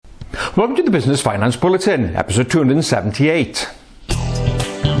Welcome to the Business Finance Bulletin, episode 278.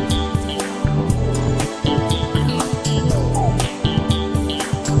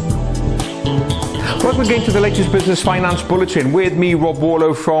 Welcome again to the latest Business Finance Bulletin with me, Rob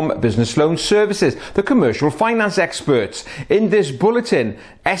Warlow from Business Loan Services, the commercial finance experts. In this bulletin,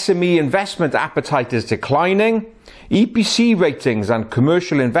 SME investment appetite is declining, EPC ratings and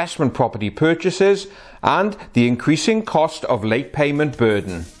commercial investment property purchases, and the increasing cost of late payment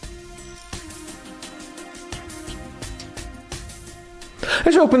burden.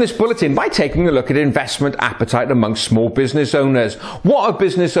 Let's open this bulletin by taking a look at investment appetite amongst small business owners. What are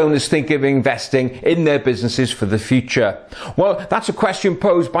business owners thinking of investing in their businesses for the future? Well, that's a question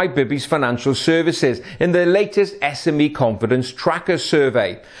posed by Bibby Financial Services in their latest SME Confidence Tracker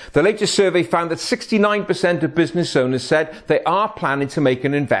survey. The latest survey found that 69% of business owners said they are planning to make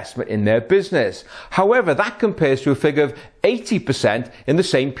an investment in their business. However, that compares to a figure of 80% in the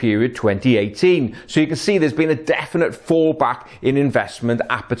same period 2018. So you can see there's been a definite fallback in investment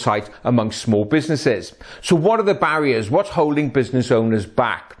appetite amongst small businesses. So what are the barriers? What's holding business owners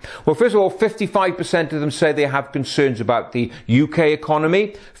back? Well, first of all, 55% of them say they have concerns about the UK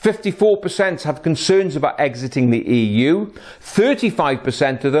economy. 54% have concerns about exiting the EU.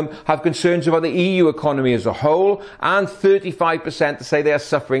 35% of them have concerns about the EU economy as a whole. And 35% say they are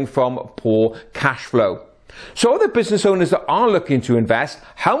suffering from poor cash flow. So other business owners that are looking to invest,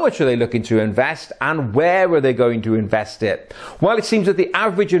 how much are they looking to invest and where are they going to invest it? Well, it seems that the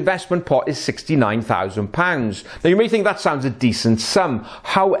average investment pot is £69,000. Now you may think that sounds a decent sum.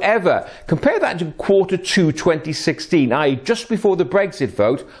 However, compare that to Q2 2016, i.e. just before the Brexit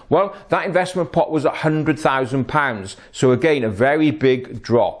vote, well, that investment pot was £100,000. So again, a very big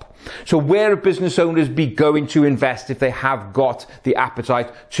drop. So where are business owners be going to invest if they have got the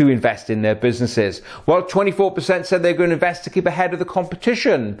appetite to invest in their businesses? Well, 24% said they're going to invest to keep ahead of the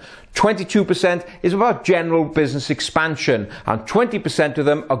competition. 22% is about general business expansion, and 20% of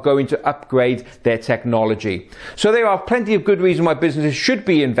them are going to upgrade their technology. So there are plenty of good reasons why businesses should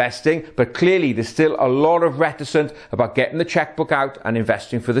be investing, but clearly there's still a lot of reticence about getting the checkbook out and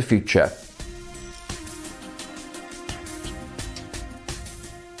investing for the future.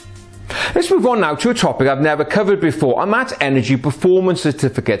 Let's move on now to a topic I've never covered before, and that's energy performance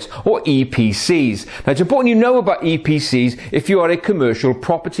certificates, or EPCs. Now, it's important you know about EPCs if you are a commercial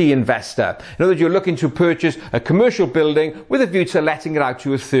property investor. In other words, you're looking to purchase a commercial building with a view to letting it out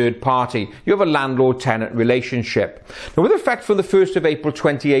to a third party. You have a landlord-tenant relationship. Now, with effect from the 1st of April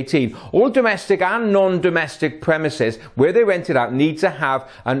 2018, all domestic and non-domestic premises where they rent it out need to have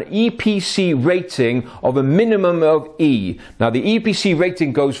an EPC rating of a minimum of E. Now, the EPC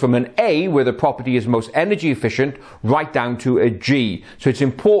rating goes from an A, where the property is most energy efficient, right down to a G. So it's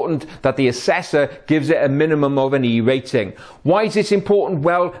important that the assessor gives it a minimum of an E rating. Why is this important?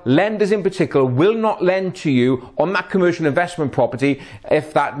 Well, lenders in particular will not lend to you on that commercial investment property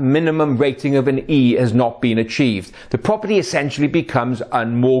if that minimum rating of an E has not been achieved. The property essentially becomes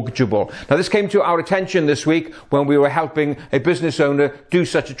unmortgageable. Now, this came to our attention this week when we were helping a business owner do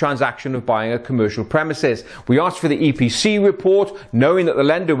such a transaction of buying a commercial premises. We asked for the EPC report, knowing that the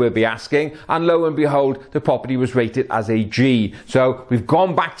lender will be asking, and lo and behold, the property was rated as a G. So we've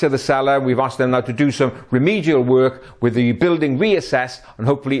gone back to the seller, we've asked them now to do some remedial work with the building reassessed, and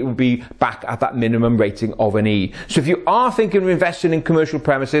hopefully it will be back at that minimum rating of an E. So if you are thinking of investing in commercial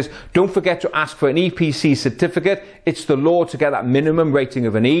premises, don't forget to ask for an EPC certificate. It's the law to get that minimum rating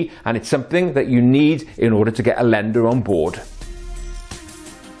of an E, and it's something that you need in order to get a lender on board.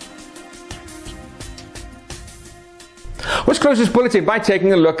 Let's close this bulletin by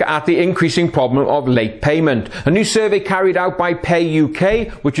taking a look at the increasing problem of late payment. A new survey carried out by Pay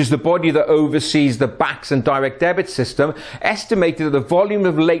UK, which is the body that oversees the BACS and direct debit system, estimated that the volume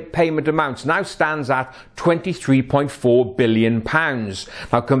of late payment amounts now stands at £23.4 billion.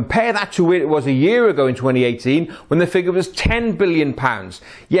 Now compare that to where it was a year ago in 2018, when the figure was £10 billion.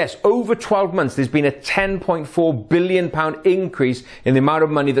 Yes, over 12 months there's been a £10.4 billion increase in the amount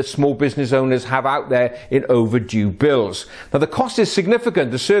of money that small business owners have out there in overdue bills. Now, the cost is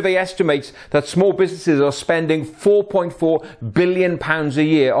significant. The survey estimates that small businesses are spending £4.4 billion a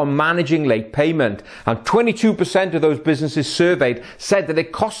year on managing late payment. And 22% of those businesses surveyed said that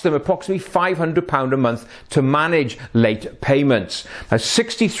it costs them approximately £500 a month to manage late payments. Now,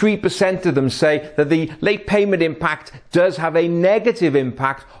 63% of them say that the late payment impact does have a negative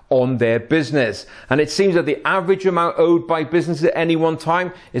impact on their business. And it seems that the average amount owed by businesses at any one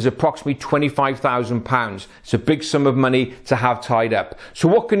time is approximately £25,000. It's a big sum of money to have tied up. So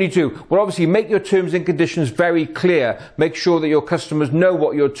what can you do? Well, obviously make your terms and conditions very clear. Make sure that your customers know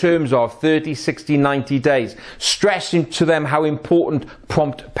what your terms are, 30, 60, 90 days. Stressing to them how important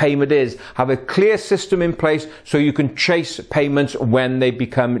prompt payment is. Have a clear system in place so you can chase payments when they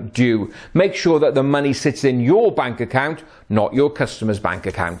become due. Make sure that the money sits in your bank account, not your customer's bank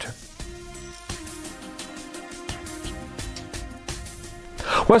account.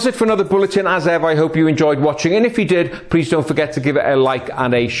 Well, that's it for another bulletin. As ever, I hope you enjoyed watching, and if you did, please don't forget to give it a like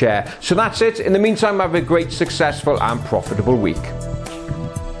and a share. So that's it. In the meantime, have a great, successful and profitable week.